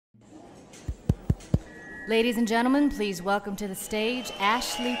Ladies and gentlemen, please welcome to the stage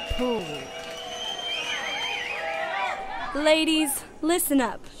Ashley Poole. Ladies, listen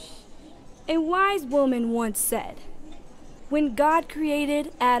up. A wise woman once said, when God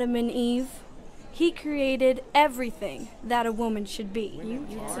created Adam and Eve, He created everything that a woman should be.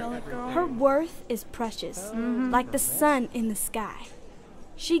 Her worth is precious, like the sun in the sky.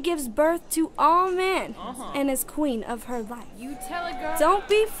 She gives birth to all men and is queen of her life. Don't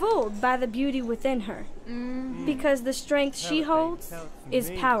be fooled by the beauty within her, because the strength she holds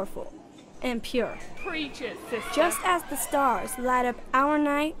is powerful and pure. Preach it, sister. Just as the stars light up our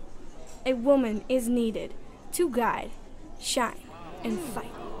night, a woman is needed to guide, shine, and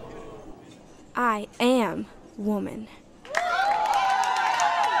fight. I am woman.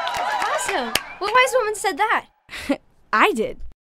 Awesome! What wise woman said that? I did.